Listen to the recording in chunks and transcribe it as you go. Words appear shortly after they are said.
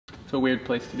It's a weird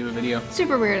place to do a video.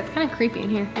 Super weird. It's kind of creepy in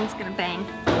here. I think it's gonna bang.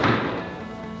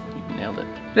 You nailed it.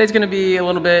 Today's gonna be a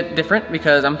little bit different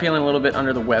because I'm feeling a little bit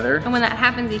under the weather. And when that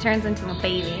happens, he turns into a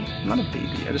baby. I'm not a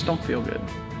baby, I just don't feel good.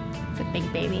 It's a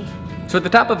big baby. So at the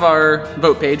top of our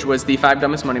vote page was the 5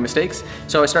 dumbest money mistakes.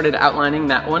 So I started outlining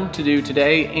that one to do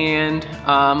today and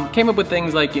came up with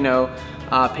things like, you know,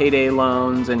 payday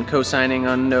loans and co-signing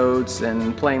on notes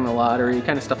and playing the lottery,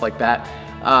 kind of stuff like that.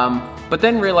 But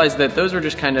then realized that those were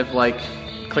just kind of like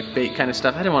clickbait kind of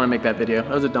stuff. I didn't want to make that video.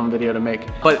 That was a dumb video to make.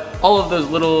 But all of those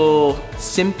little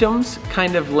symptoms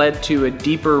kind of led to a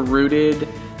deeper rooted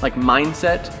like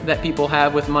mindset that people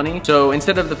have with money. So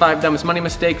instead of the 5 dumbest money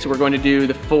mistakes, we're going to do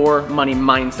the 4 money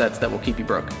mindsets that will keep you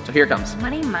broke. So here it comes.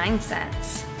 Money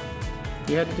mindsets.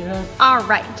 You had to do that? All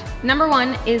right. Number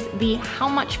 1 is the how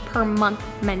much per month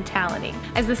mentality.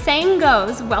 As the saying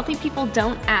goes, wealthy people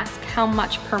don't ask how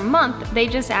much per month, they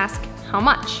just ask how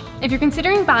much. If you're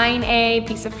considering buying a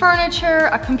piece of furniture,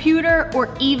 a computer,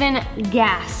 or even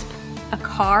gasp, a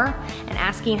car, and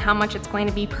asking how much it's going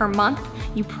to be per month,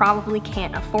 you probably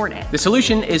can't afford it. The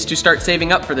solution is to start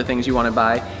saving up for the things you want to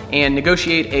buy and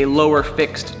negotiate a lower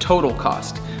fixed total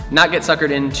cost. Not get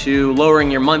suckered into lowering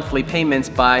your monthly payments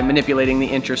by manipulating the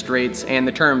interest rates and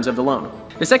the terms of the loan.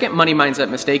 The second money mindset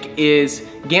mistake is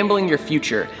gambling your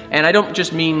future. And I don't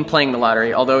just mean playing the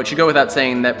lottery, although it should go without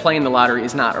saying that playing the lottery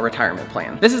is not a retirement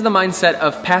plan. This is the mindset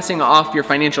of passing off your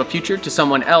financial future to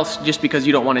someone else just because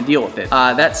you don't want to deal with it.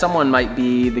 That someone might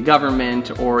be the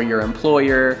government or your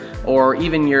employer or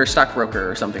even your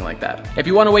stockbroker or something like that. If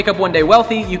you want to wake up one day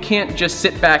wealthy, you can't just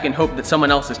sit back and hope that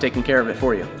someone else is taking care of it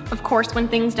for you. Of course, when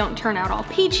things don't turn out all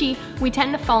peachy, we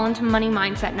tend to fall into money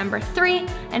mindset number 3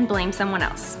 and blame someone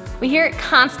else. We hear it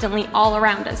constantly all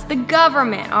around us. The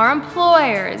government, our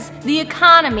employers, the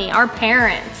economy, our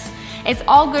parents. It's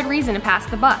all good reason to pass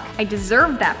the buck. I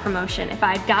deserved that promotion. If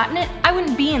I had gotten it, I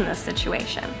wouldn't be in this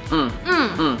situation.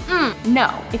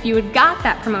 No, if you had got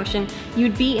that promotion,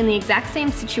 you'd be in the exact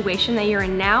same situation that you're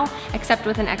in now, except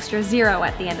with an extra 0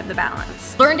 at the end of the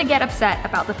balance. Learn to get upset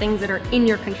about the things that are in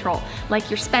your control, like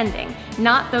your spending,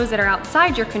 not those that are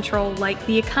outside your control, like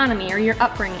the economy or your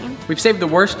upbringing. We've saved the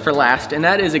worst for last, and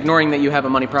that is ignoring that you have a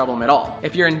money problem at all.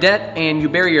 If you're in debt and you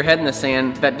bury your head in the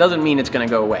sand, that doesn't mean it's gonna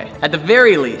go away. At the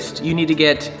very least, you need to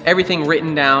get everything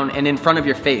written down and in front of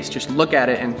your face. Just look at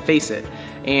it and face it.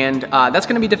 And that's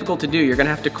gonna be difficult to do. You're gonna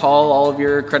have to call all of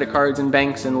your credit cards and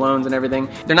banks and loans and everything.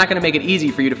 They're not gonna make it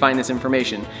easy for you to find this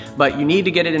information, but you need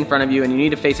to get it in front of you and you need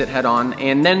to face it head on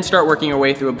and then start working your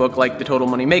way through a book like The Total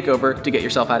Money Makeover to get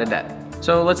yourself out of debt.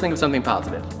 So let's think of something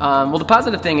positive. Well, the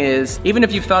positive thing is, even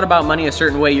if you've thought about money a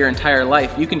certain way your entire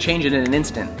life, you can change it in an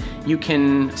instant. You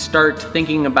can start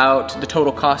thinking about the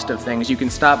total cost of things. You can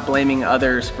stop blaming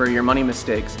others for your money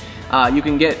mistakes. You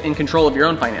can get in control of your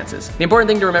own finances. The important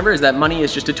thing to remember is that money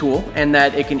is just a tool and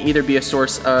that it can either be a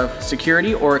source of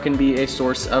security or it can be a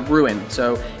source of ruin.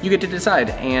 So you get to decide,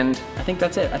 and I think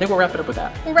that's it. I think we'll wrap it up with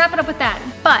that. We'll wrap it up with that,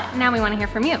 but now we want to hear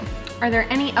from you. Are there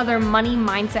any other money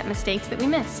mindset mistakes that we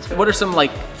missed? What are some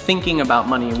like thinking about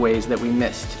money ways that we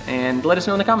missed? And let us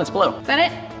know in the comments below. Is that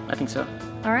it? I think so.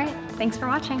 All right, thanks for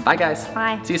watching. Bye guys.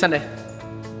 Bye. See you Sunday.